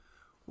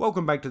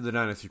Welcome back to the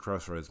Dynasty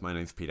Crossroads. My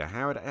name's Peter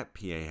Howard at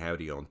PA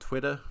Howdy on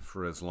Twitter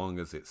for as long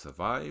as it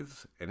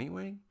survives,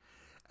 anyway.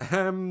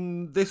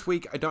 This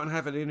week I don't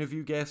have an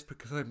interview guest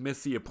because I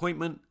missed the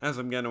appointment, as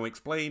I'm going to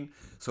explain,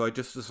 so I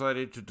just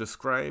decided to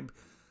describe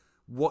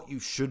what you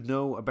should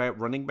know about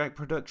running back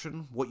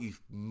production, what you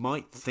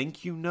might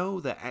think you know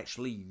that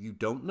actually you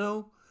don't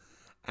know,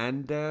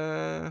 and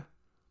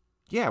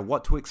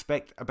what to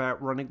expect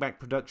about running back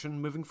production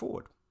moving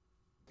forward.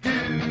 Do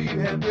you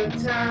have the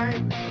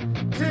time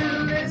to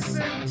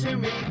listen to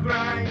me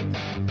grind?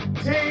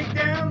 Take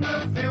down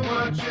the film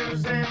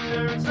watchers and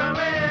nerds all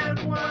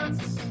at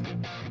once.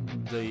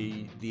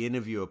 The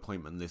interview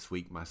appointment this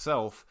week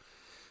myself,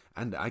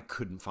 and I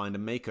couldn't find a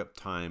makeup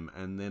time,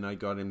 and then I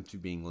got into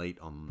being late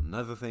on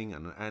another thing,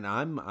 and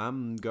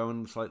I'm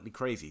going slightly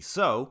crazy.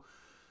 So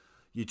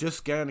you're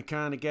just going to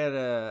kind of get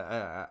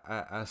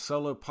a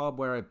solo pod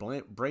where I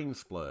brain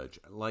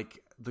splurge, like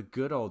the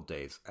good old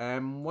days.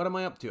 What am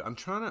I up to?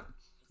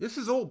 This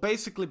is all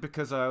basically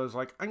because I was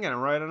like, I'm going to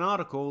write an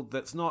article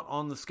that's not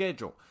on the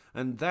schedule.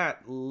 And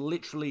that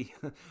literally,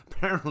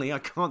 apparently I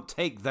can't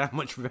take that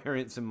much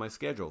variance in my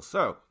schedule.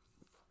 So,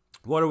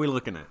 what are we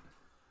looking at?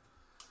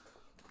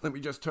 Let me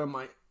just turn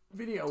my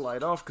video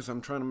light off because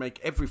I'm trying to make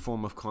every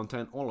form of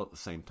content all at the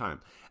same time.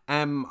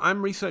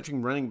 I'm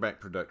researching running back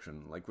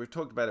production. Like, we've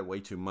talked about it way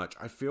too much,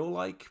 I feel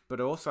like,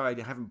 but also I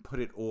haven't put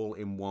it all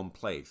in one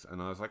place.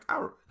 And I was like,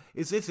 oh,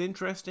 is this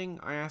interesting?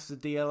 I asked the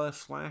DLF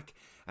Slack,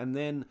 and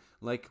then,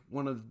 like,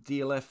 one of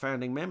the DLF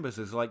founding members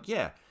is like,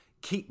 yeah,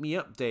 keep me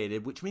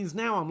updated, which means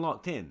now I'm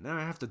locked in. Now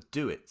I have to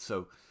do it.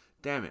 So,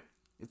 damn it.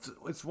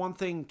 It's one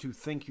thing to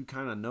think you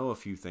kind of know a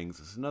few things.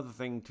 It's another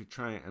thing to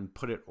try and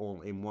put it all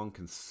in one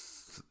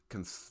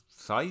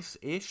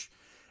concise-ish,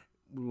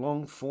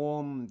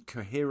 long-form,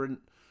 coherent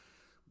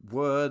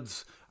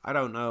words. I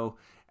don't know.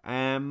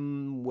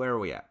 Where are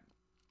we at?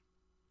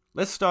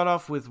 Let's start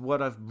off with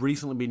what I've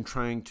recently been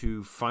trying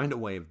to find a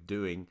way of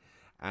doing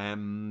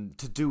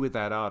to do with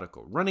that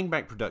article. Running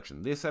back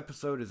production. This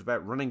episode is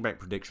about running back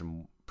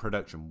production.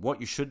 What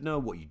you should know,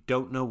 what you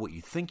don't know, what you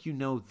think you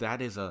know,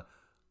 that is a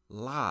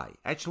lie.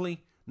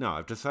 Actually, no,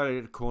 I've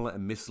decided to call it a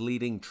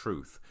misleading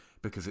truth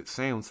because it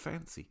sounds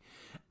fancy.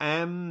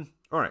 All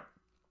right.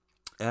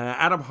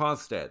 Adam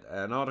Harstead,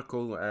 an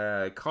article,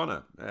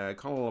 Connor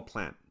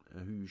LaPlante,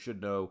 who you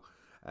should know,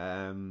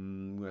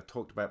 we've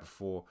talked about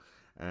before.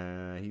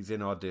 He's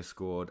in our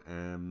Discord.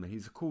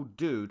 He's a cool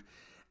dude.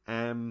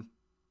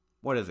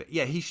 What is it?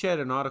 Yeah, he shared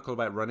an article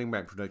about running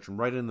back production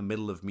right in the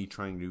middle of me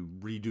trying to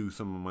redo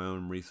some of my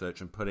own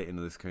research and put it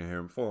into this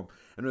coherent form.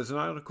 And it was an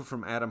article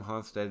from Adam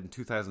Harstead in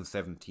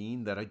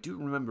 2017 that I do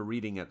remember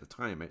reading at the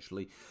time,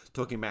 actually,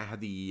 talking about how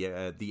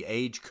the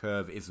age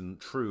curve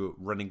isn't true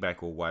running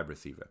back or wide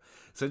receiver.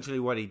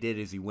 Essentially what he did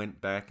is he went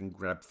back and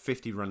grabbed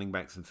 50 running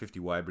backs and 50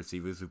 wide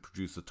receivers who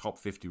produced the top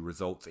 50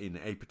 results in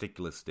a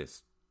particular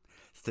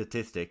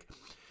statistic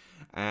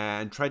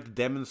and tried to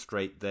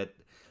demonstrate that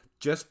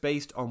just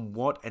based on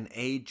what an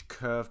age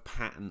curve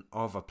pattern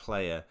of a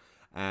player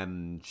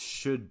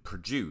should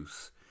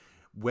produce,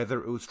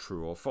 whether it was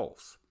true or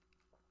false.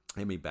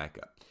 Let me back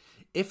up.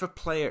 If a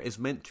player is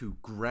meant to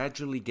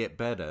gradually get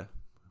better,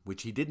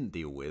 which he didn't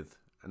deal with,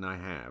 and I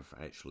have,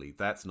 actually,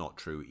 that's not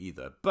true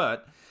either,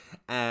 but,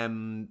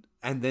 and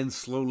then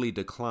slowly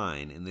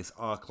decline in this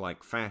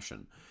arc-like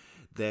fashion,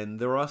 then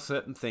there are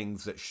certain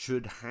things that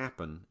should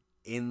happen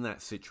in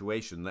that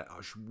situation that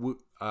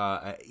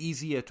are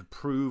easier to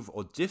prove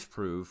or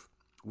disprove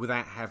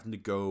without having to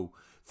go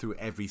through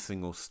every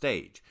single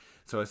stage.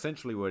 So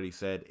essentially what he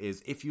said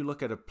is if you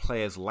look at a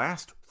player's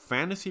last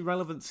fantasy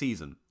relevant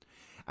season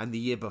and the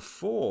year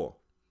before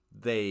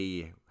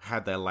they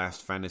had their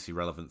last fantasy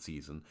relevant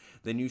season,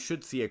 then you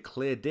should see a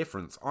clear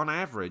difference on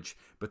average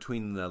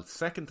between the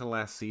second to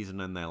last season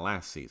and their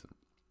last season.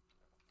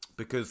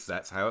 Because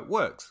that's how it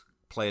works.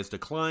 Players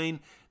decline,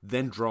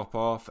 then drop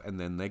off, and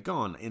then they're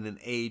gone in an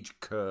age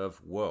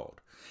curve world.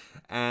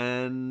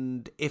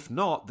 And if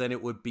not, then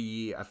it would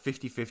be a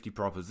 50-50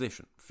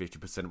 proposition.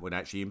 50% would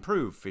actually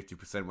improve,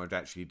 50% would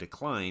actually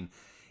decline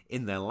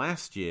in their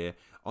last year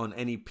on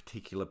any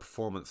particular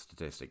performance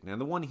statistic. Now,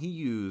 the one he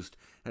used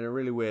had a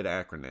really weird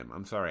acronym.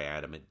 I'm sorry,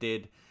 Adam, it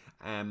did.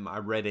 I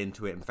read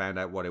into it and found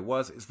out what it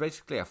was. It's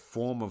basically a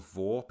form of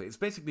VORP. It's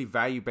basically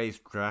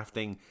value-based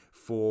drafting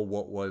for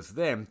what was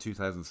then,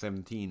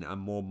 2017, a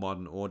more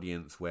modern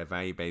audience where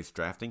value-based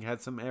drafting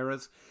had some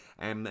errors,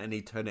 and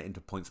he turned it into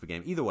points per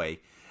game. Either way,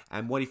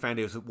 and what he found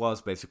is it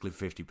was basically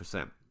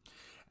 50%.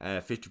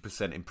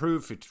 50%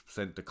 improved,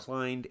 50%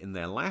 declined in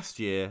their last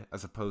year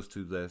as opposed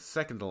to the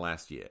second to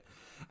last year.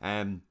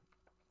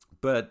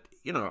 But,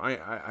 you know,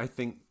 I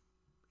think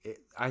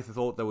I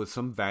thought there was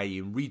some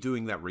value in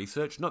redoing that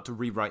research, not to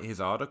rewrite his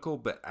article,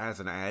 but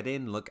as an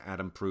add-in. Look,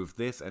 Adam proved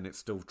this, and it's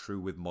still true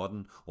with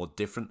modern or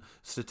different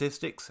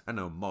statistics. I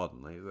know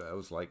modern. I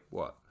was like,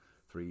 what,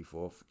 3,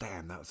 4?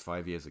 Damn, that was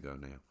 5 years ago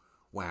now.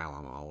 Wow,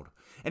 I'm old.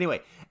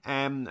 Anyway,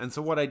 and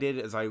so what I did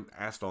is I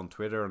asked on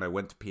Twitter, and I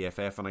went to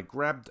PFF, and I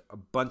grabbed a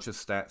bunch of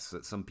stats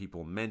that some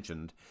people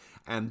mentioned,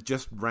 and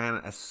just ran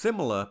a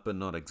similar, but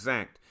not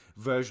exact,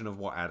 version of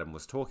what Adam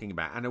was talking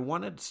about. And I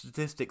wanted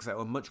statistics that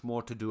were much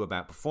more to do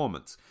about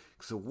performance.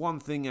 So one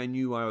thing I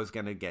knew I was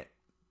going to get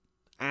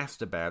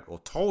asked about, or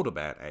told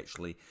about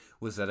actually,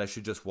 was that I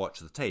should just watch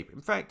the tape.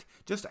 In fact,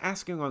 just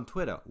asking on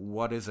Twitter,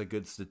 what is a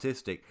good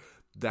statistic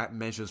that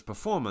measures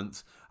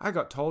performance, I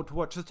got told to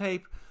watch the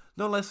tape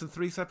no less than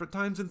 3 separate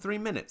times in 3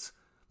 minutes.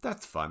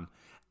 That's fun.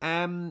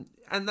 And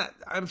that,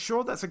 I'm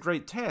sure that's a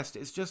great test.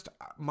 It's just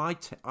my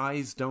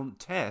eyes don't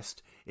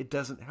test. It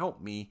doesn't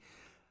help me.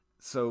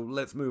 So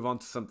let's move on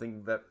to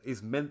something that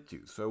is meant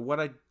to. So what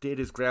I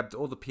did is grabbed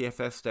all the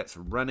PFF stats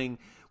running,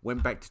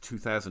 went back to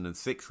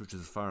 2006, which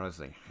is as far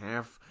as I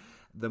have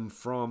them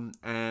from,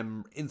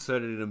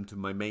 inserted them to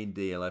my main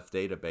DLF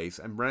database,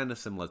 and ran a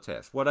similar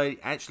test. What I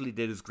actually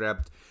did is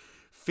grabbed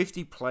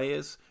 50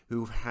 players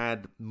who've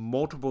had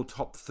multiple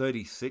top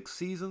 36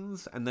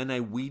 seasons, and then I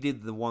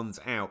weeded the ones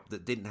out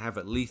that didn't have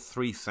at least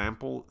 3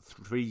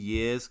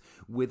 years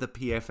with a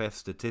PFF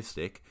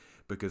statistic,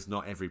 because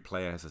not every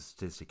player has a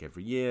statistic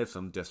every year.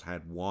 Some just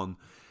had one,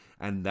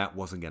 and that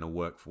wasn't going to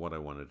work for what I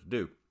wanted to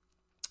do.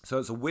 So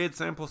it's a weird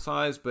sample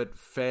size, but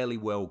fairly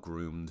well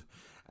groomed.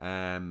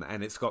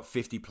 And it's got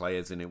 50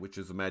 players in it, which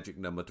is a magic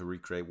number to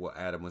recreate what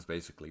Adam was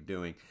basically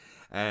doing.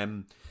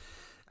 And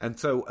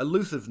so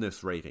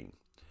elusiveness rating,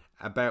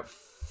 about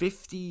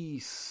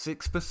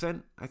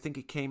 56%, I think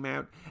it came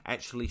out,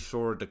 actually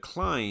saw a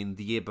decline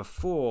the year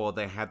before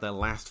they had their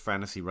last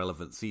fantasy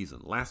relevant season.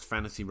 Last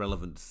fantasy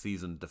relevant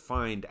season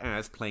defined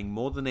as playing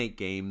more than 8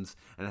 games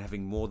and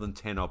having more than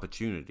 10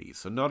 opportunities.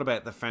 So not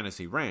about the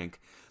fantasy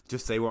rank,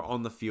 just they were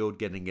on the field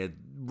getting a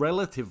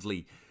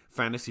relatively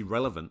fantasy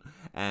relevant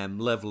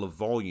level of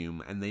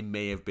volume, and they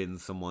may have been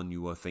someone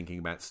you were thinking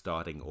about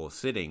starting or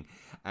sitting.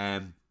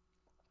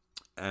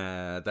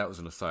 That was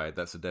an aside.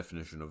 That's the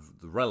definition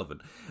of the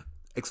relevant.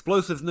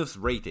 Explosiveness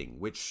rating,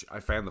 which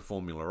I found the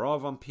formula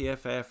of on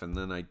PFF, and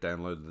then I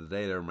downloaded the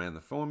data and ran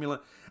the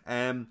formula.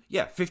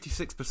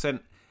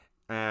 56%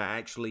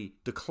 actually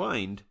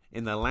declined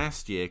in their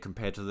last year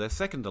compared to their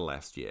second to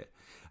last year.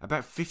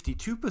 About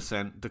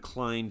 52%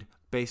 declined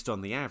based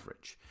on the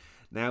average.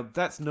 Now,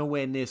 that's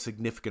nowhere near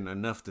significant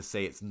enough to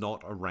say it's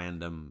not a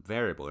random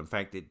variable. In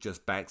fact, it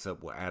just backs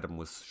up what Adam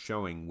was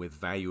showing with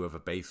value over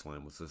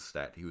baseline was the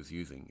stat he was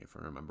using, if I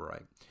remember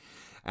right.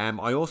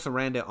 I also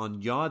ran it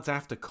on yards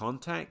after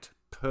contact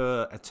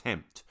per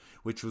attempt,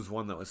 which was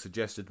one that was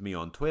suggested to me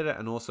on Twitter,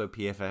 and also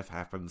PFF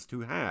happens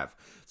to have.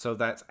 So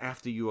that's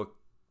after you are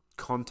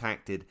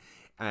contacted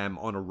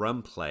on a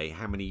run play,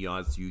 how many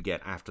yards do you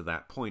get after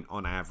that point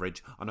on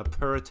average on a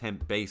per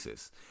attempt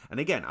basis? And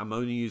again, I'm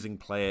only using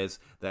players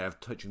that have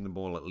touching the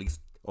ball at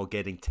least or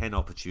getting 10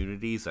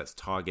 opportunities, that's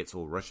targets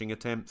or rushing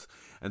attempts,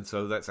 and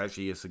so that's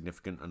actually a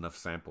significant enough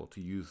sample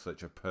to use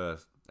such a per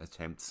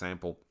attempt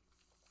sample.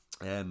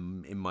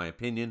 In my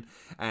opinion,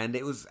 and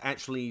it was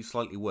actually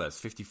slightly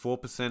worse.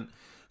 54%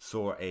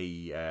 saw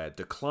a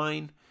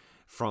decline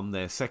from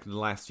their second to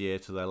last year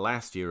to their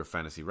last year of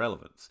fantasy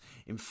relevance.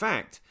 In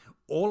fact,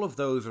 all of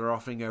those are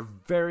offering a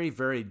very,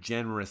 very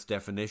generous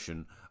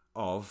definition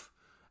of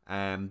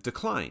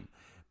decline,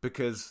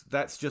 because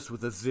that's just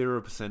with a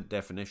 0%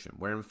 definition,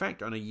 where in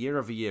fact on a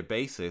year-over-year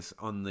basis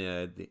on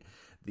the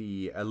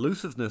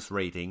elusiveness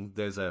rating,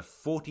 there's a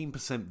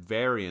 14%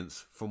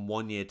 variance from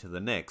one year to the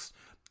next,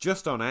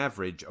 just on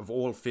average of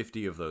all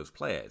 50 of those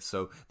players.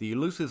 So the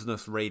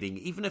elusiveness rating,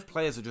 even if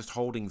players are just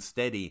holding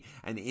steady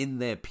and in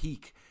their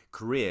peak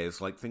careers,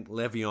 like think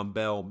Le'Veon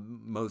Bell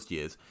most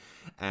years,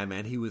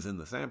 and he was in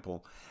the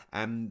sample,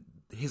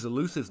 his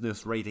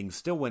elusiveness rating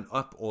still went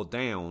up or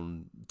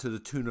down to the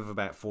tune of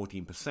about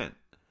 14%.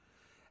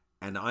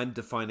 And I'm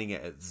defining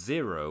it at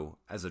 0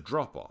 as a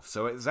drop-off.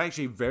 So it's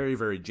actually very,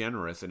 very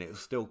generous, and it was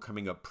still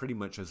coming up pretty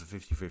much as a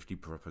 50-50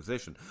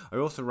 proposition. I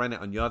also ran it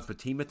on yards per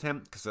team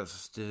attempt, because that's a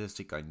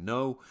statistic I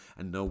know,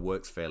 and know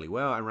works fairly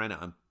well. I ran it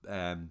on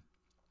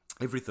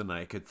everything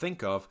I could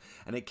think of,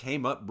 and it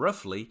came up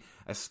roughly,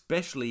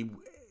 especially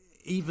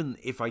even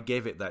if I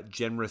gave it that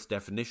generous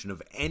definition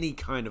of any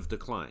kind of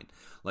decline.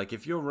 Like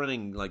if you're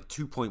running like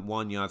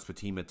 2.1 yards per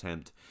team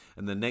attempt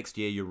and the next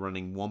year you're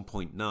running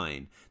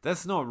 1.9,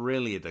 that's not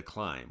really a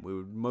decline. We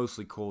would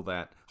mostly call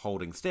that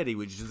holding steady,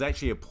 which is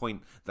actually a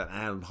point that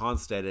Adam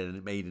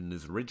Harnstead made in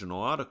his original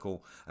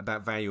article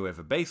about value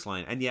over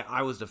baseline, and yet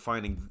I was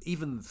defining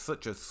even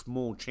such a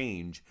small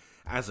change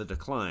as a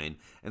decline,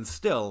 and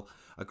still,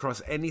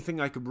 across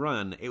anything I could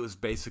run, it was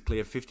basically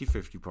a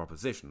 50-50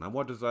 proposition. Now,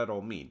 what does that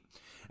all mean?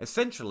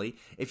 Essentially,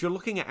 if you're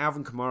looking at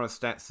Alvin Kamara's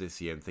stats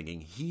this year and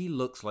thinking he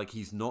looks like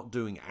he's not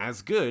doing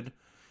as good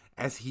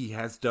as he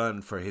has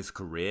done for his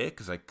career,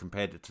 because I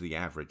compared it to the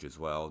average as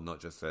well,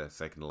 not just the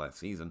second to last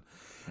season,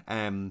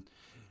 and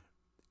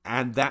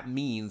that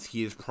means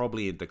he is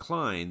probably in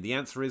decline, the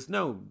answer is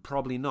no,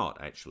 probably not,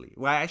 actually.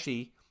 Well,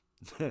 actually,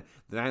 the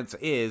answer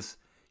is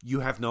you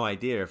have no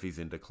idea if he's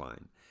in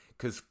decline,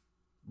 because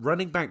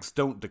running backs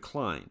don't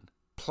decline.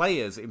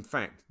 Players, in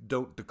fact,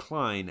 don't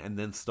decline and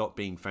then stop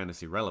being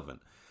fantasy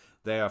relevant.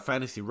 They are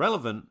fantasy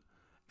relevant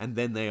and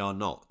then they are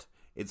not.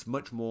 It's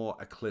much more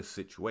a cliff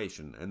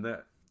situation. And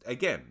that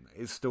again,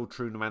 is still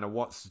true no matter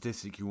what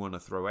statistic you want to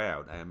throw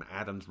out.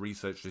 Adams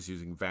research just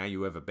using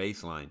value over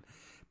baseline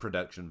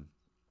production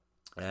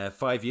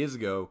 5 years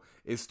ago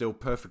is still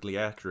perfectly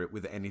accurate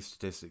with any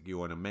statistic you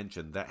want to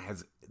mention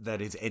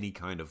that is any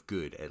kind of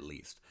good, at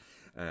least.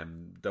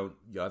 Don't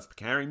yards per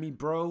carry me,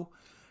 bro.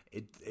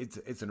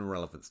 It's an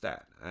irrelevant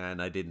stat,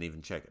 and I didn't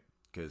even check it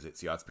because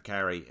it's yards per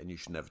carry, and you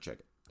should never check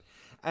it.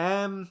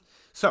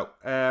 So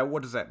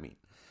what does that mean?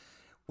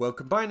 Well,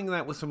 combining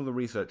that with some of the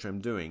research I'm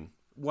doing,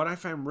 what I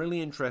found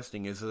really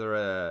interesting is there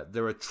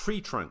are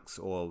tree trunks,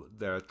 or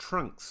there are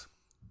trunks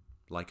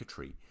like a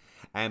tree,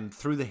 and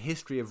through the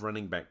history of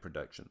running back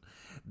production,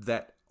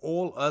 that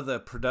all other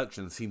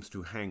production seems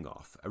to hang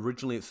off.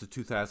 Originally, it's the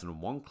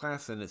 2001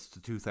 class, then it's the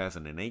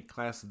 2008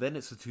 class, then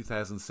it's the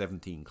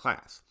 2017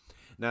 class.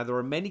 Now, there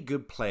are many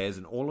good players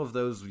in all of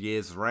those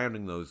years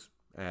surrounding those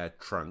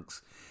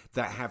trunks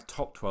that have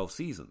top 12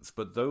 seasons,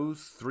 but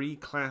those three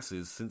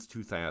classes since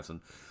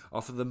 2000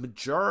 offer the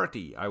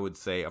majority, I would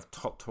say, of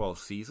top 12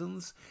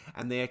 seasons,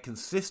 and they are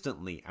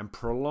consistently and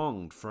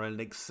prolonged for an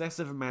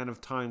excessive amount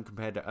of time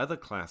compared to other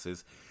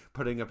classes,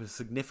 putting up a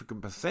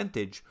significant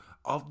percentage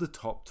of the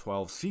top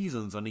 12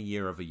 seasons on a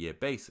year-over-year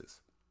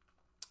basis.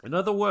 In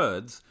other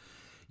words,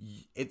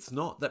 it's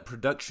not that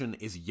production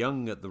is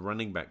young at the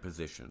running back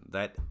position,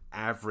 that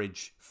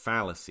average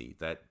fallacy,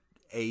 that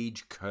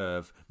age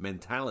curve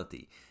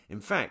mentality.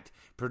 In fact,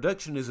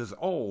 production is as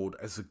old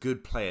as the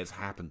good players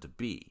happen to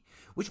be,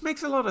 which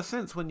makes a lot of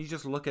sense when you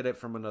just look at it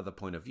from another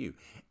point of view.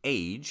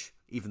 Age,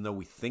 even though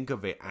we think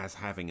of it as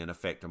having an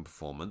effect on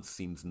performance,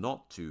 seems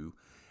not to,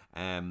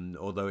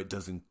 although it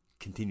doesn't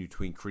continue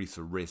to increase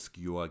the risk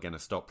you are going to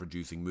stop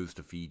producing moves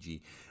to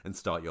Fiji and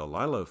start your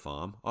Lilo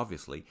farm,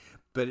 obviously,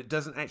 but it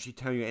doesn't actually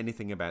tell you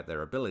anything about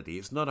their ability.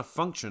 It's not a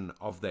function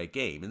of their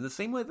game. In the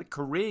same way the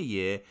career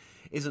year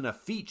isn't a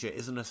feature,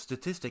 isn't a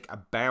statistic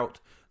about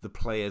the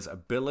player's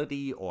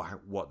ability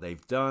or what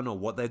they've done or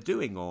what they're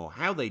doing or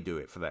how they do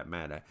it, for that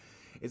matter.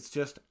 It's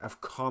just a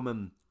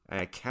common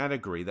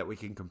category that we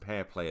can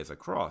compare players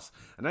across.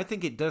 And I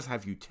think it does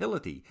have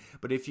utility,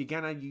 but if you're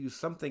going to use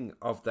something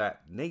of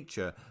that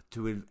nature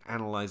to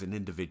analyze an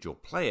individual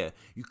player,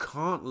 you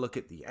can't look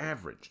at the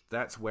average.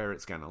 That's where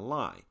it's going to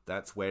lie.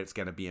 That's where it's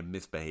going to be a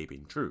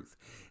misbehaving truth.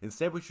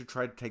 Instead, we should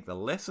try to take the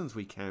lessons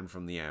we can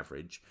from the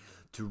average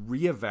to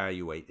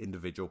reevaluate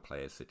individual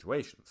players'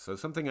 situations. So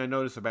something I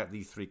notice about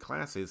these three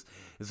classes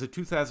is the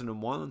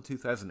 2001 and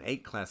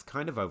 2008 class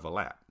kind of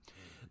overlap.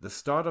 The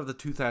start of the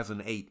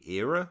 2008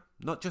 era,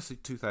 not just the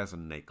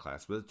 2008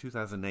 class, but the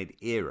 2008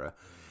 era,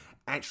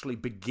 actually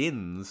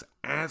begins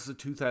as the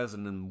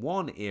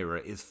 2001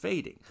 era is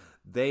fading.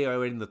 They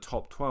are in the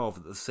top 12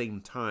 at the same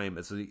time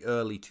as the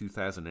early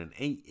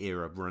 2008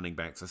 era running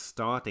backs are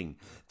starting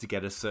to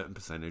get a certain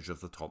percentage of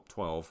the top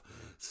 12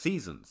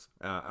 seasons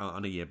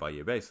on a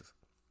year-by-year basis.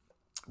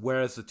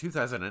 Whereas the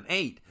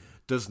 2008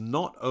 does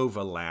not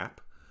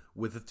overlap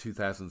with the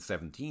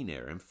 2017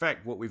 era. In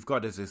fact, what we've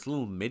got is this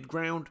little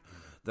mid-ground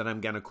that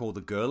I'm going to call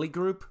the girly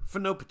group, for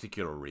no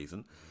particular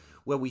reason,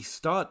 where we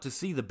start to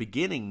see the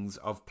beginnings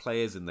of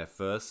players in their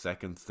first,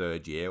 second,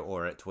 third year,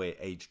 or at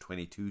age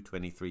 22,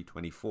 23,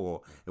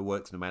 24, it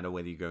works no matter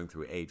whether you're going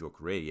through age or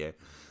career year,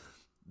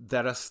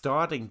 that are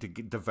starting to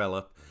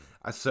develop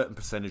a certain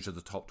percentage of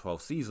the top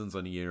 12 seasons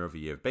on a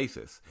year-over-year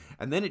basis.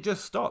 And then it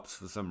just stops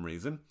for some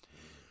reason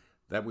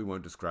that we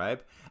won't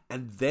describe,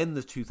 and then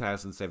the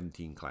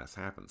 2017 class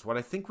happens. What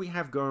I think we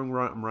have going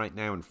right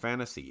now in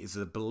fantasy is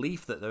the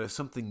belief that there is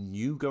something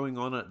new going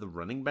on at the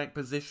running back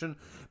position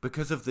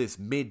because of this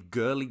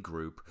mid-girly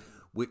group,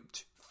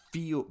 which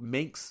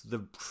makes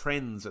the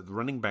trends at the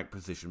running back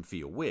position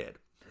feel weird.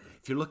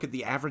 If you look at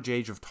the average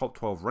age of top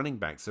 12 running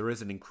backs, there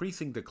is an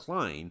increasing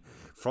decline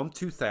from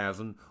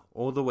 2000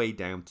 all the way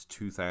down to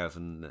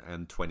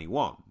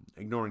 2021,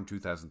 ignoring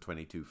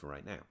 2022 for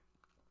right now.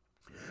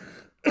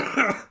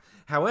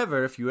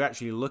 However, if you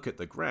actually look at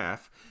the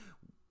graph,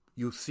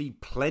 you'll see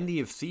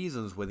plenty of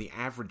seasons where the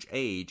average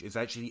age is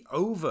actually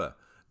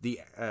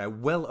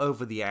well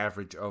over the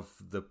average of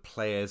the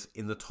players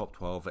in the top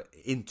 12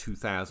 in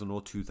 2000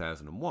 or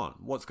 2001.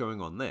 What's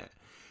going on there?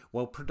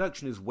 Well,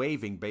 production is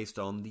waving based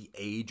on the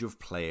age of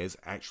players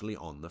actually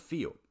on the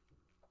field.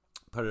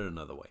 Put it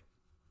another way.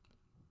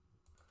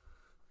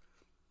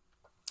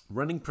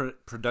 Running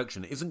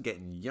production isn't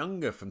getting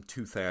younger from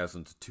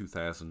 2000 to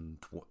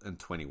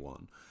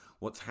 2021.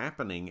 What's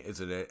happening is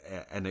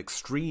an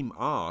extreme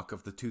arc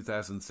of the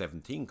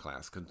 2017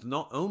 class, because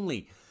not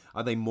only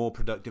are they more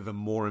productive and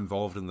more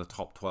involved in the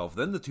top 12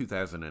 than the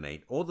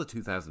 2008 or the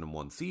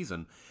 2001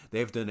 season,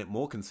 they've done it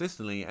more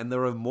consistently, and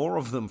there are more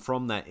of them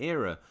from that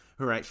era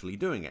who are actually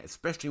doing it,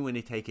 especially when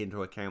you take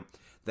into account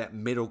that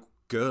middle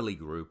girly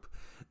group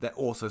that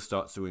also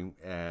starts to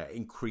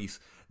increase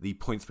the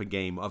points per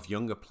game of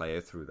younger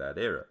players through that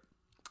era.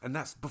 And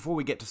that's before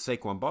we get to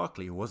Saquon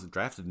Barkley, who wasn't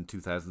drafted in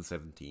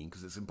 2017,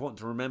 because it's important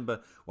to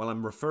remember, while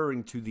I'm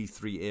referring to these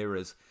three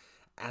eras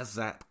as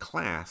that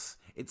class,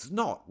 it's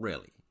not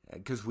really,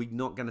 because we're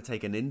not going to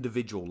take an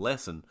individual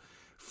lesson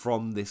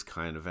from this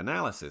kind of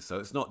analysis. So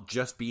it's not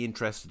just be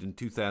interested in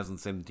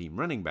 2017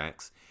 running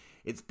backs,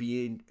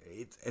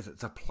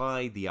 it's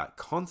applied the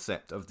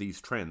concept of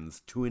these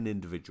trends to an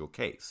individual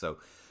case. So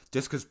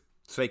just because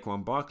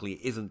Saquon Barkley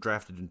isn't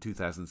drafted in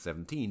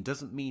 2017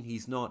 doesn't mean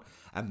he's not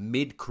a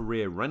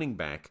mid-career running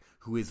back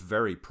who is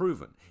very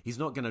proven. He's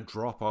not going to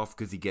drop off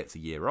because he gets a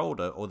year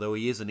older, although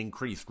he is an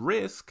increased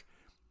risk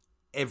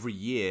every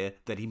year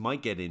that he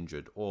might get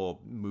injured or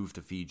move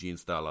to Fiji and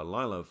start a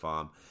lilo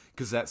farm,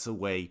 because that's the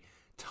way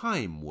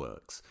time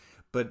works.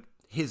 But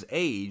his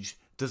age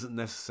doesn't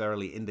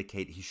necessarily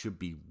indicate he should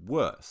be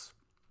worse,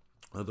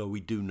 although we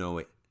do know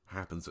it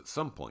happens at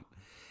some point.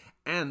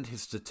 And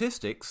his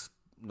statistics,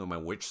 no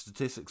matter which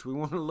statistics we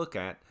want to look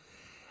at,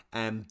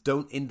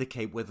 don't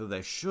indicate whether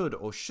there should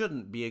or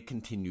shouldn't be a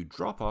continued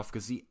drop-off,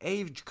 because the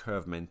age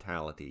curve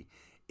mentality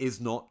is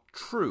not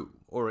true,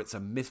 or it's a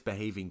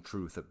misbehaving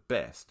truth at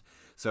best.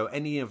 So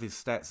any of his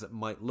stats that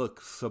might look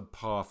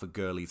subpar for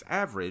Gurley's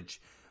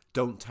average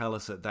don't tell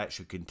us that that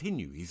should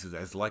continue. He's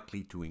as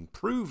likely to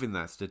improve in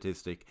that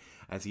statistic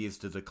as he is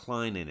to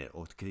decline in it,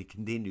 or to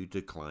continue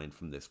to decline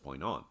from this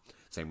point on.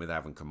 Same with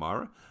Alvin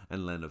Kamara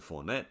and Leonard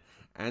Fournette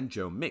and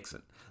Joe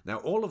Mixon. Now,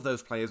 all of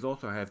those players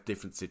also have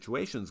different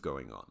situations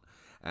going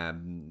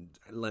on.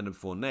 Leonard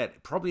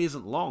Fournette probably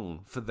isn't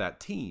long for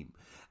that team,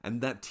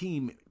 and that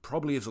team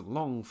probably isn't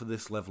long for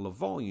this level of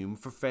volume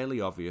for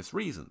fairly obvious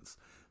reasons.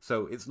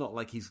 So it's not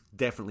like he's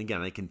definitely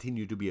going to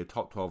continue to be a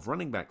top 12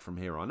 running back from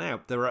here on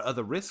out. There are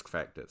other risk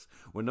factors.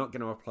 We're not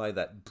going to apply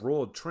that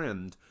broad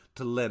trend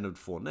to Leonard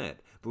Fournette,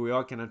 but we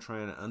are going to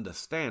try and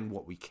understand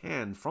what we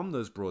can from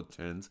those broad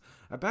trends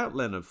about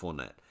Leonard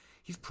Fournette.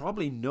 He's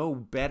probably no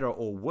better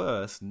or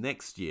worse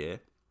next year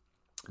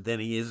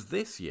than he is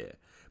this year,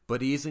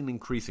 but he is an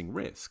increasing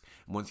risk.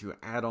 And once you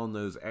add on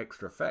those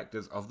extra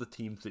factors of the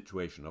team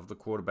situation, of the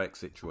quarterback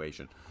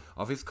situation,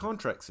 of his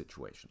contract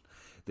situation,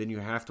 then you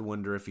have to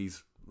wonder if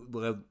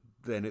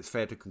then it's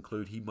fair to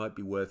conclude he might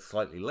be worth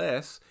slightly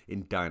less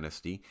in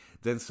Dynasty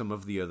than some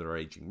of the other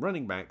aging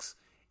running backs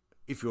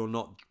if you're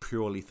not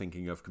purely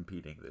thinking of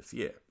competing this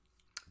year.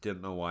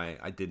 Didn't know why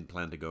I didn't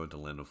plan to go into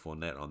Leonard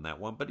Fournette on that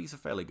one, but he's a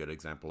fairly good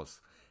example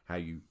of how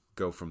you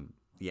go from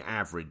the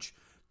average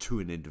to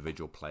an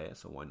individual player,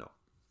 so why not?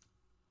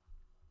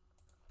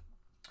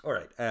 All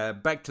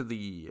right, back to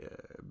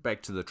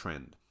the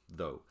trend,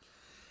 though.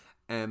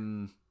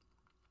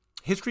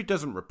 History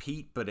doesn't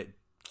repeat, but it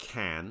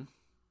can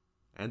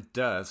and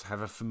does have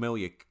a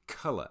familiar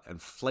color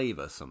and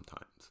flavor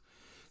sometimes.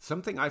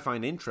 Something I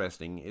find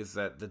interesting is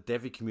that the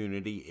Devy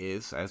community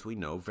is, as we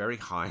know, very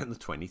high in the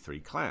 23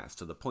 class,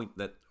 to the point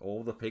that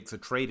all the picks are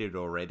traded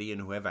already,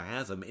 and whoever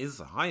has them is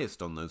the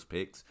highest on those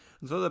picks,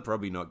 and so they're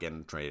probably not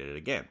getting traded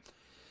again.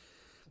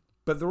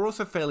 But they're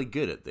also fairly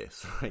good at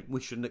this, right?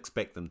 We shouldn't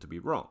expect them to be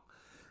wrong.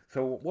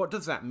 So what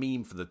does that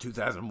mean for the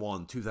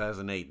 2001,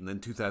 2008, and then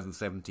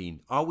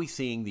 2017? Are we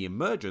seeing the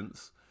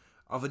emergence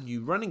of a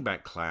new running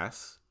back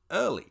class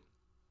early?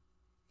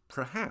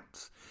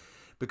 Perhaps.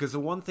 Because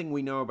the one thing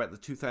we know about the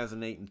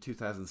 2008 and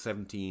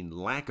 2017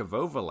 lack of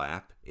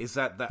overlap is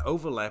that that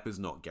overlap is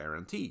not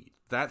guaranteed.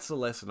 That's the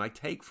lesson I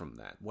take from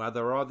that. While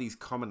there are these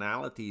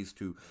commonalities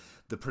to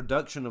the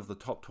production of the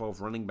top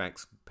 12 running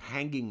backs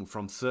hanging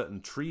from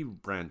certain tree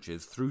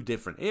branches through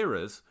different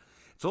eras,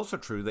 it's also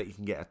true that you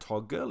can get a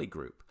Todd Gurley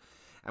group.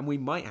 And we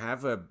might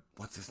have a,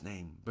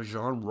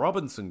 Bijan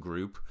Robinson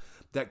group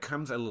that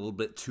comes a little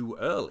bit too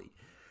early.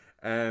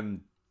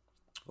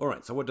 All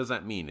right, so what does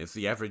that mean? Is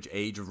the average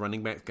age of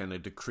running backs going to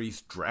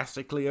decrease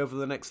drastically over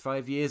the next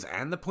 5 years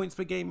and the points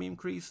per game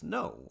increase?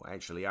 No,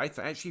 actually. I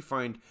actually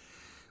find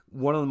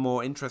one of the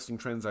more interesting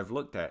trends I've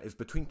looked at is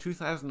between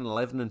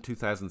 2011 and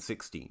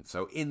 2016.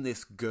 So in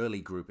this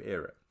Gurley group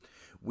era,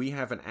 we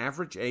have an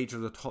average age of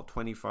the top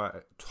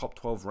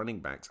 12 running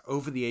backs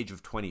over the age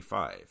of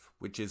 25,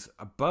 which is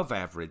above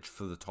average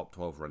for the top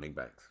 12 running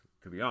backs,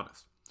 to be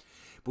honest.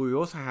 But we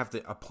also have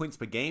a points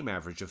per game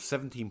average of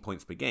 17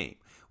 points per game,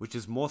 which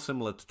is more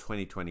similar to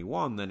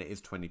 2021 than it is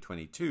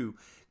 2022,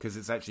 because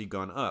it's actually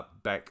gone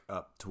back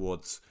up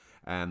towards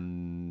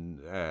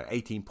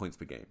 18 points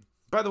per game.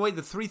 By the way,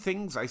 the three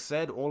things I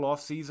said all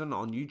off season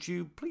on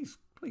YouTube, please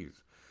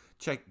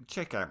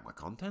check out my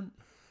content.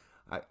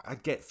 I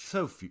get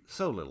so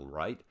little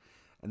right,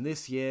 and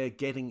this year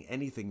getting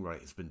anything right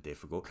has been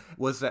difficult.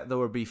 Was that there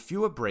would be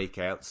fewer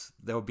breakouts,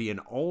 there would be an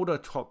older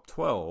top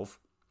 12.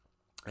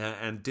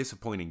 And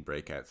disappointing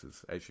breakouts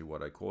is actually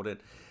what I called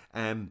it.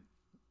 And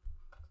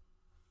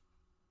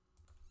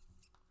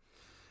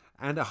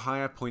a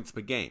higher points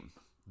per game.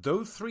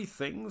 Those three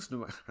things,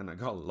 and I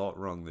got a lot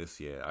wrong this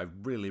year. I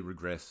really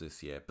regressed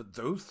this year. But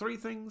those three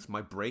things,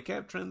 my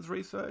breakout trends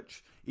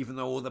research, even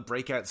though all the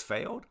breakouts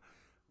failed,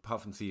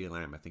 apart from CeeDee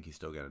Lamb, I think he's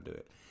still going to do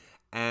it,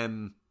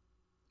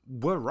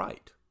 were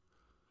right.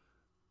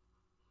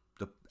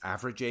 The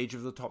average age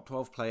of the top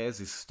 12 players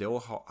is still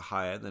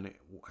higher than it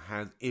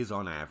is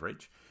on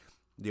average.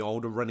 The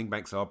older running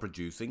backs are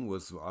producing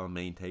was our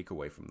main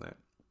takeaway from that.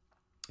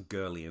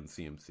 Gurley and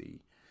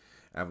CMC,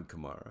 Alvin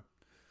Kamara.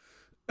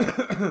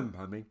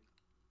 Pardon me.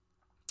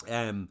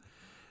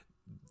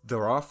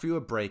 There are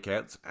fewer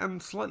breakouts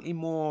and slightly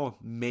more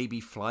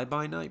maybe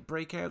fly-by-night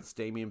breakouts.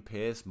 Dameon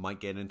Pierce might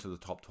get into the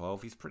top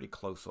 12. He's pretty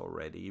close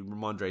already.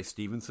 Ramondre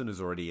Stevenson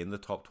is already in the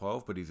top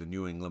 12, but he's a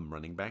New England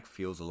running back.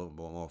 Feels a little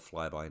more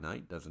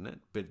fly-by-night, doesn't it?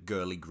 Bit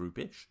girly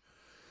groupish.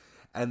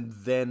 And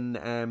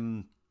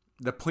then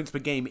the points per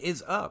game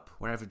is up.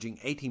 We're averaging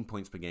 18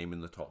 points per game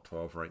in the top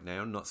 12 right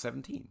now, not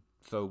 17.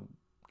 So,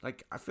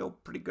 I feel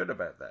pretty good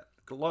about that.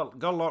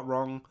 Got a lot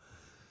wrong,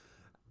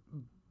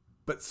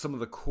 but some of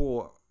the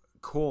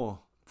core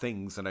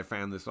things that I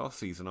found this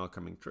offseason are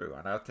coming true,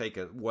 and I'll take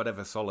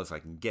whatever solace I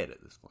can get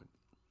at this point.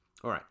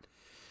 All right,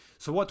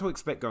 so what to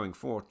expect going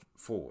forward?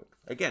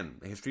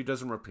 Again, history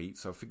doesn't repeat,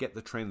 so forget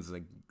the trends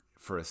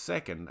for a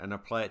second and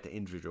apply it to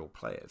individual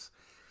players.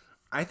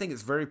 I think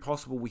it's very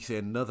possible we see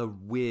another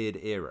weird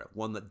era,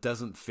 one that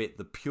doesn't fit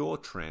the pure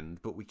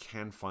trend, but we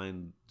can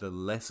find the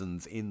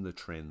lessons in the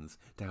trends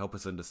to help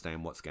us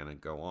understand what's going to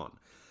go on.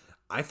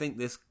 I think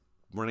this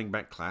running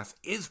back class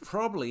is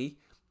probably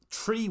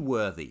tree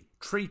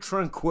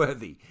trunk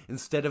worthy,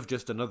 instead of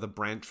just another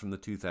branch from the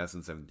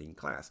 2017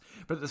 class.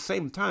 But at the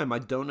same time, I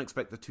don't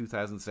expect the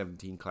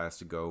 2017 class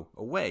to go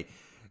away.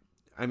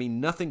 I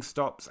mean, nothing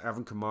stops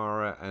Alvin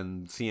Kamara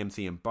and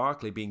CMC and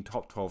Barkley being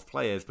top 12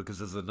 players because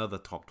there's another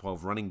top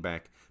 12 running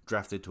back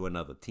drafted to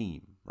another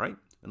team, right?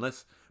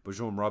 Unless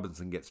Bijan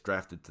Robinson gets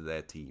drafted to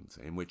their teams,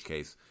 in which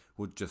case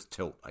would just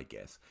tilt, I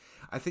guess.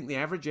 I think the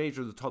average age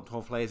of the top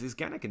 12 players is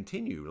going to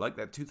continue, like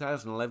that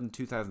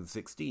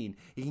 2011-2016.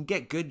 You can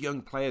get good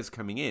young players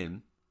coming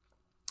in,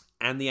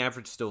 and the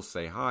average still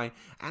stay high,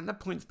 and the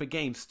points per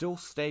game still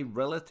stay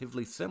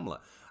relatively similar.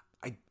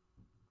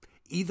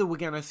 Either we're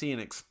going to see an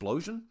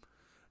explosion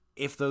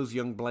if those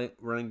young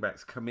running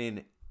backs come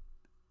in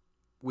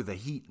with the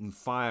heat and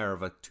fire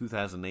of a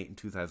 2008 and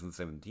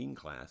 2017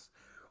 class,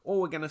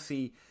 or we're going to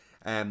see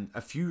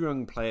a few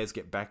young players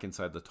get back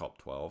inside the top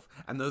 12,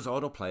 and those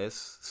older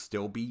players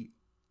still be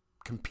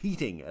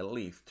competing, at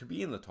least, to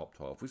be in the top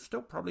 12. We've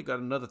still probably got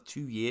another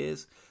 3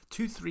 years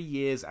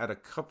at a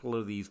couple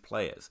of these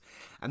players.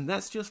 And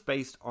that's just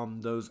based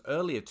on those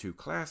earlier two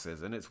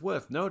classes. And it's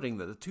worth noting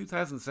that the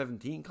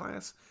 2017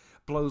 class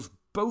blows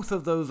both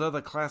of those other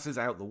classes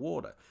out the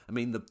water. I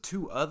mean, the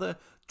two other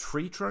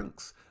tree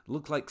trunks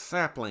look like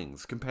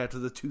saplings compared to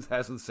the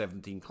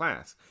 2017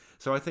 class.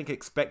 So I think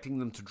expecting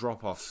them to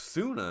drop off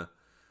sooner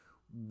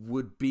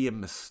would be a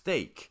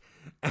mistake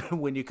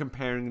when you're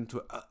comparing them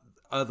to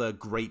other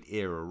great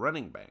era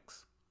running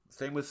backs.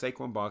 Same with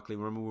Saquon Barkley.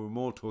 Remember, we're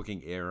more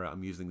talking era.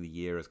 I'm using the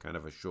year as kind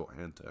of a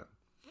shorthand term.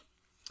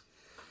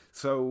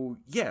 So,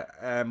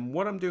 yeah,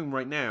 what I'm doing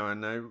right now,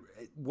 and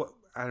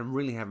I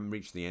really haven't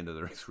reached the end of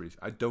the race.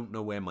 I don't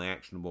know where my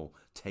actionable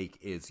take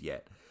is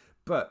yet.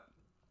 But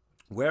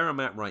where I'm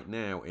at right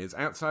now is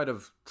outside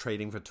of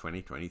trading for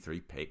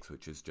 2023 picks,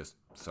 which is just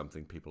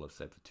something people have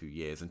said for 2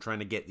 years, and trying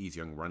to get these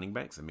young running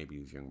backs and maybe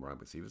these young wide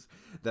receivers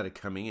that are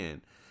coming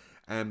in.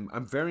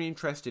 I'm very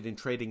interested in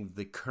trading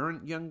the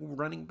current young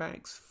running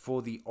backs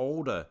for the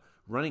older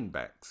running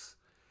backs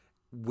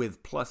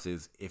with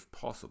pluses if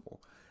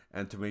possible,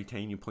 and to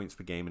maintain your points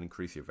per game and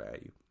increase your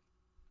value.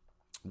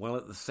 While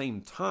at the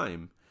same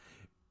time,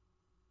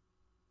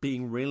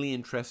 being really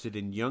interested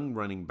in young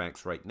running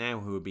backs right now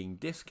who are being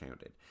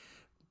discounted.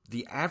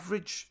 The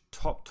average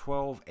top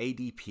 12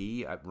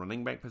 ADP at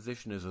running back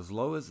position is as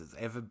low as it's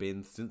ever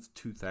been since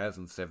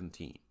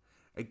 2017.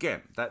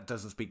 Again, that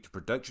doesn't speak to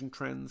production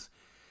trends.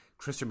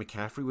 Christian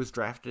McCaffrey was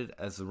drafted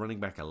as the running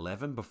back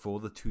 11 before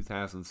the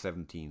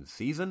 2017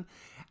 season,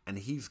 and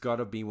he's got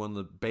to be one of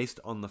the, based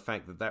on the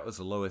fact that that was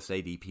the lowest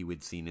ADP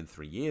we'd seen in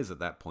 3 years at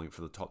that point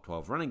for the top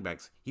 12 running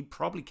backs, he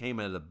probably came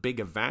at a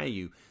bigger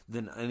value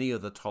than any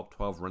other top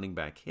 12 running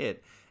back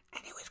hit,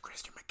 and it was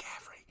Christian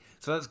McCaffrey.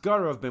 So that's got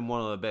to have been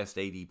one of the best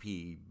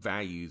ADP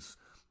values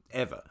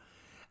ever.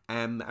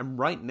 And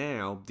right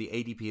now, the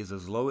ADP is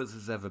as low as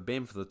it's ever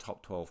been for the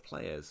top 12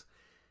 players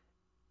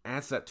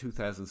as that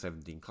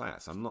 2017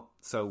 class.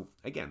 So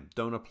again,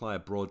 don't apply a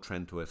broad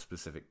trend to a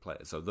specific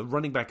player. So the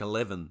running back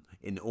 11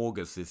 in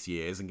August this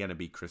year isn't going to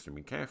be Christian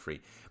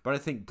McCaffrey, but I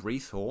think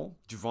Breece Hall,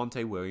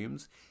 Javonte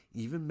Williams,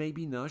 even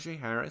maybe Najee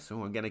Harris,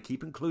 who I'm going to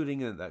keep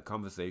including in that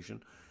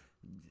conversation,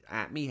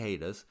 at me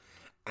haters,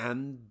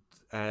 and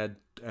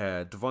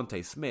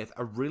Devontae Smith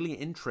are really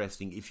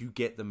interesting if you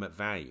get them at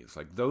values.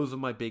 Like, those are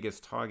my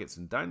biggest targets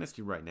in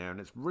Dynasty right now, and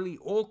it's really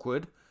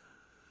awkward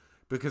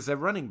because they're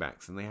running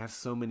backs and they have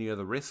so many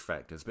other risk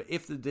factors. But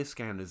if the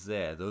discount is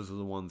there, those are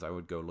the ones I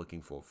would go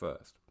looking for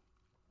first.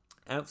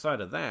 Outside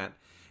of that,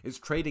 it's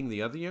trading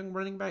the other young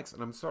running backs,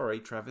 and I'm sorry,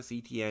 Travis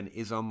Etienne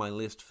is on my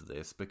list for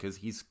this because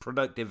he's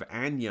productive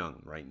and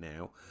young right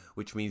now,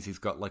 which means he's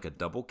got like a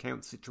double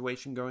count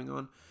situation going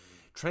on.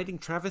 Trading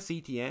Travis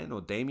Etienne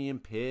or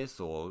Dameon Pierce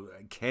or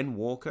Ken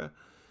Walker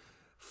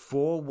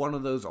for one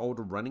of those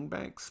older running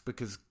backs,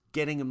 because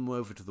getting him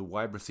over to the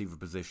wide receiver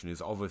position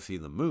is obviously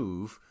the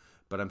move,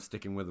 but I'm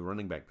sticking with the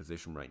running back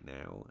position right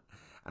now.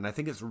 And I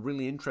think it's a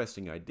really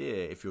interesting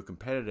idea if you're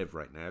competitive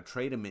right now.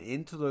 Trade him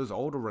into those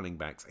older running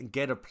backs and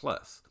get a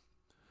plus.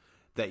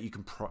 that you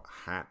can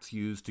perhaps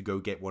use to go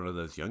get one of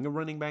those younger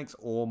running backs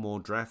or more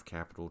draft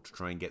capital to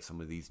try and get some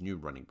of these new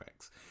running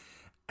backs.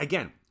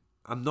 Again,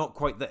 I'm not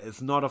quite that.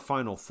 It's not a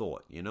final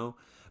thought,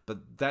 but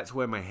that's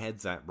where my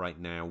head's at right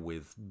now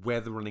with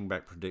where the running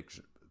back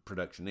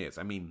production is.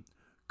 I mean,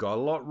 got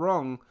a lot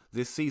wrong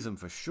this season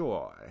for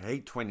sure. I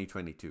hate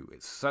 2022.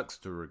 It sucks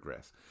to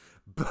regress.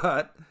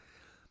 But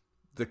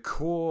the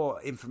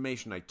core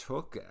information I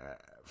took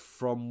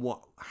from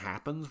what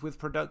happens with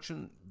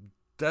production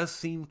does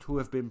seem to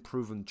have been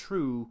proven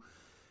true.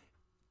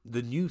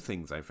 The new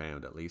things I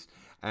found, at least,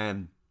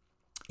 and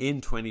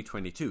in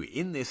 2022,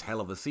 in this hell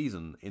of a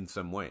season in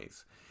some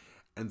ways.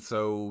 And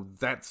so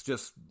that's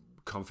just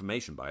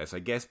confirmation bias, I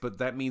guess, but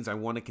that means I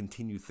want to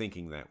continue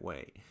thinking that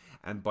way.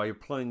 And by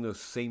applying those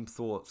same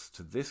thoughts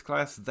to this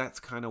class, that's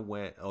kind of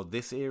where, or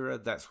this era,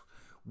 that's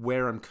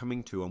where I'm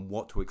coming to on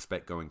what to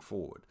expect going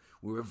forward.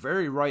 We were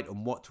very right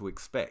on what to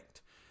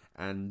expect.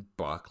 And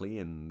Barkley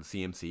and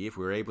CMC, if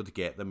we were able to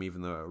get them,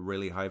 even though a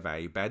really high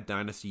value, bad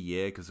Dynasty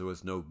year because there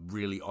was no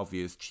really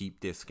obvious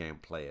cheap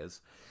discount players,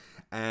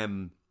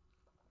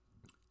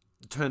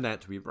 turned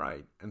out to be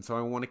right. And so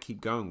I want to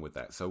keep going with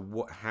that.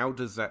 So how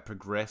does that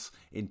progress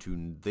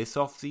into this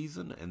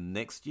offseason and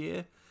next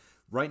year?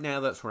 Right now,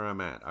 that's where I'm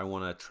at. I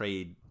want to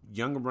trade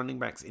younger running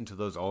backs into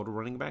those older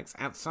running backs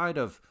outside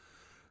of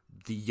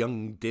the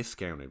young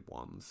discounted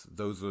ones.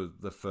 Those are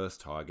the first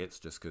targets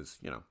just because,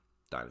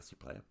 Dynasty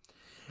player.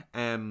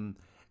 And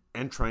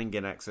try and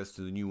get access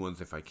to the new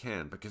ones if I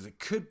can, because it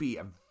could be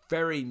a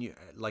very new,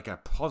 like a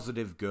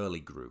positive Gurley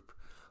group.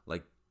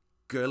 Like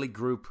Gurley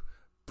group,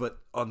 but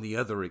on the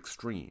other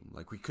extreme.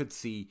 Like we could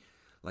see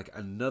like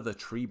another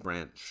tree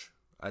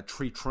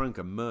trunk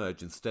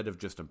emerge instead of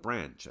just a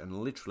branch.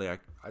 And literally,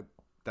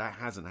 that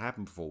hasn't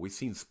happened before. We've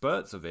seen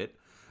spurts of it.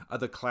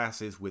 Other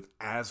classes with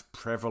as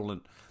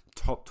prevalent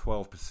top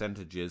 12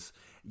 percentages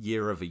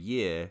year over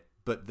year,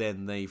 but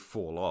then they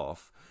fall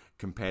off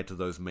compared to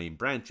those main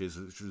branches,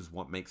 which is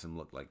what makes them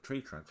look like tree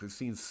trunks. We've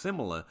seen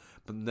similar,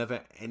 but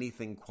never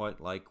anything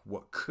quite like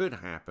what could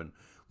happen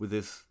with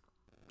this.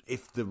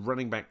 If the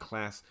running back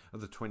class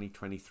of the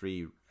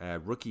 2023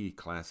 rookie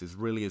class is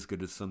really as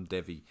good as some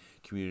Devy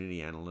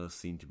community analysts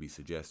seem to be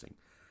suggesting.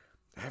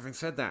 Having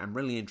said that, I'm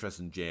really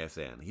interested in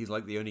JSN. He's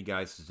like the only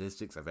guy's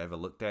statistics I've ever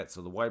looked at,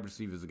 so the wide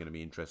receivers are going to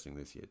be interesting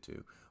this year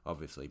too,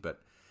 obviously. But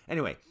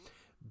anyway,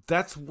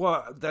 that's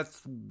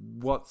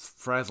what's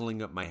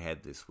frazzling up my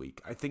head this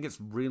week. I think it's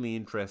really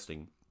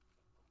interesting,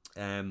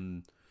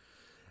 and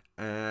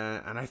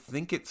I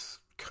think it's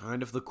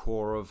kind of the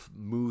core of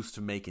moves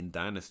to make in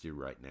Dynasty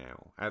right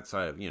now,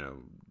 outside of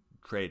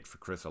trade for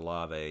Chris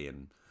Olave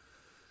and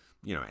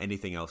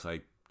anything else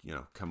I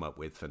come up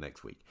with for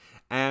next week.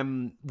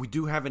 We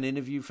do have an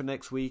interview for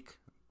next week.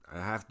 I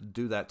have to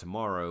do that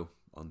tomorrow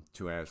on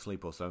 2 hours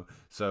sleep or so.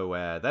 So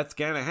that's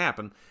going to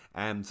happen.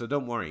 So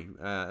don't worry.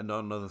 Not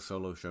another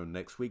solo show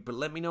next week. But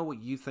let me know what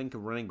you think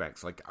of running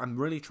backs. Like, I'm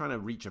really trying to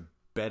reach a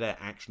better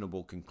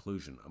actionable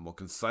conclusion, a more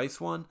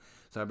concise one.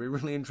 So I'd be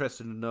really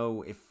interested to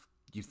know if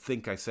you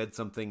think I said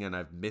something and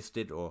I've missed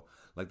it, or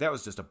like that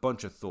was just a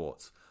bunch of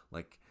thoughts.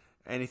 Like,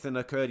 anything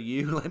occur to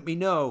you, let me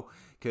know,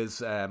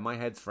 because my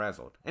head's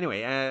frazzled.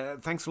 Anyway,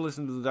 thanks for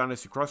listening to the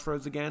Dynasty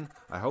Crossroads again.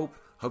 I hope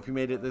you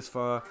made it this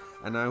far,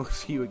 and I will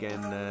see you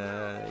again,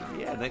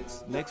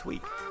 next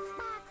week.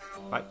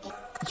 Bye.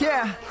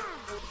 Yeah.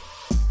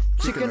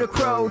 Chicken or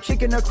crow,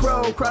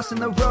 crossing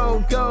the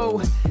road,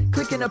 go.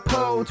 Clicking a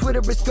pole,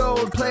 Twitter is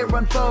gold, player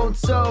unfold,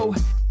 so.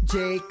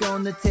 Jake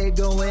on the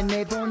table and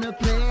Abe on the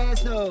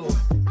plays, no.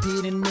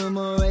 Pete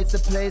enumerates the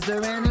plays,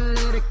 they're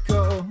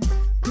analytical.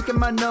 Picking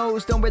my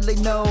nose, don't really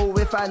know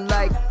if I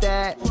like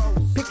that.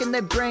 Picking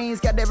their brains,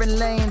 got different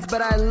lanes,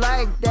 but I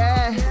like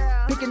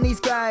that. Picking these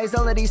guys,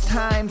 all of these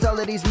times, all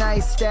of these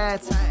nice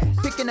stats.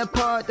 Picking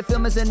apart, the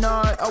film is an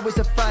art, always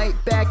a fight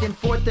back and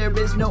forth. There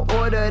is no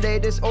order, they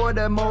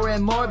disorder more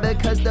and more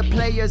because the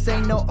players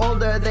ain't no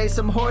older. They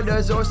some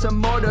hoarders or some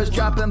mortars,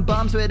 dropping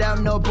bombs without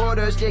no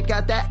borders. They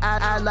got that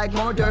I like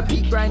mortar,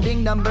 peak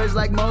grinding numbers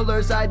like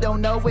molars. I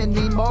don't know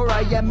anymore,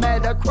 I am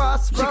at a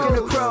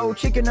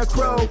crossroads. Chicken or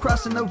crow,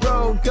 crossing the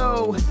road,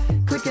 go.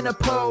 Clicking a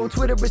pole,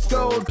 Twitter is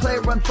gold,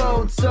 player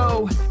unfold,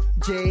 so.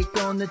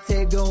 Jake on the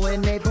table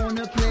and Abe on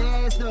the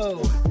plays,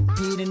 no.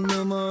 Pete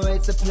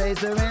enumerates the plays,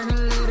 they're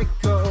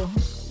analytical.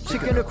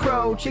 Chicken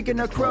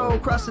or crow,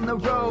 crossing the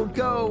road,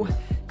 go.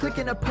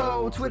 Clicking a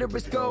pole, Twitter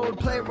is gold,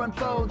 player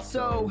unfold,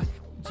 so.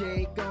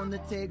 Jake on the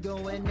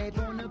table and Abe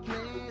on the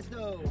plays,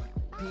 no.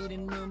 Pete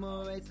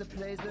enumerates the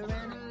plays, they're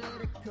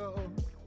analytical.